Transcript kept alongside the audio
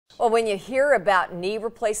Well, when you hear about knee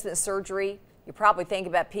replacement surgery, you probably think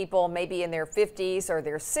about people maybe in their 50s or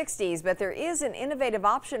their 60s, but there is an innovative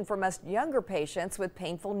option for most younger patients with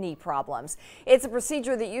painful knee problems. It's a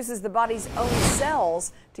procedure that uses the body's own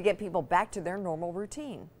cells to get people back to their normal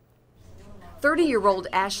routine. 30-year-old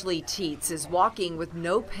Ashley Teets is walking with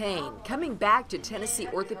no pain, coming back to Tennessee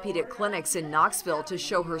Orthopedic Clinics in Knoxville to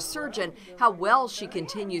show her surgeon how well she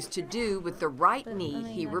continues to do with the right knee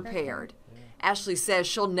he repaired. Ashley says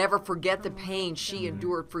she'll never forget the pain she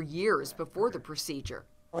endured for years before the procedure.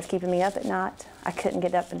 It was keeping me up at night. I couldn't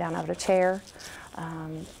get up and down out of a chair.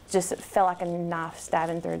 Just it felt like a knife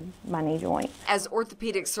stabbing through my knee joint. As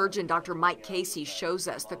orthopedic surgeon Dr. Mike Casey shows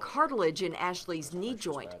us, the cartilage in Ashley's knee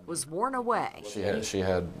joint was worn away. She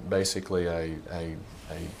had basically a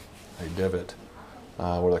divot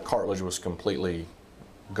where the cartilage was completely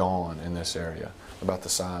gone in this area, about the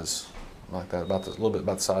size like that, a little bit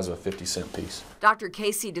about the size of a 50-cent piece. Dr.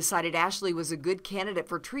 Casey decided Ashley was a good candidate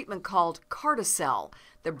for treatment called Carticel.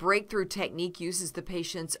 The breakthrough technique uses the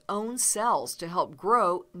patient's own cells to help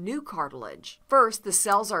grow new cartilage. First, the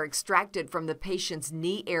cells are extracted from the patient's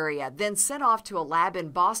knee area, then sent off to a lab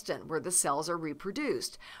in Boston where the cells are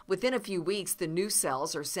reproduced. Within a few weeks, the new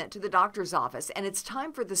cells are sent to the doctor's office, and it's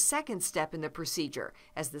time for the second step in the procedure,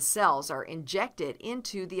 as the cells are injected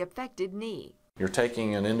into the affected knee. You're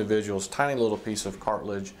taking an individual's tiny little piece of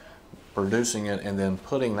cartilage, producing it, and then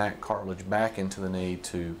putting that cartilage back into the knee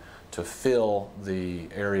to fill the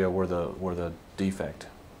area where the defect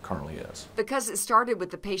currently is. Because it started with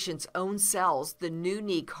the patient's own cells, the new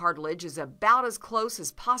knee cartilage is about as close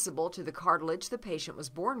as possible to the cartilage the patient was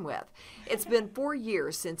born with. It's been 4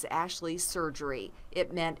 years since Ashley's surgery.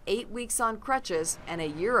 It meant 8 weeks on crutches and a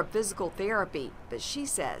year of physical therapy, but she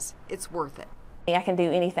says it's worth it. I can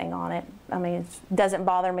do anything on it. I mean, it doesn't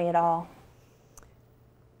bother me at all.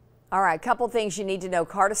 All right, couple things you need to know.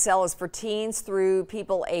 Carticel is for teens through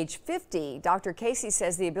people age 50. Dr. Casey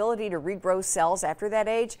says the ability to regrow cells after that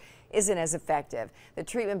age isn't as effective. The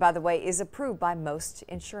treatment, by the way, is approved by most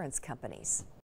insurance companies.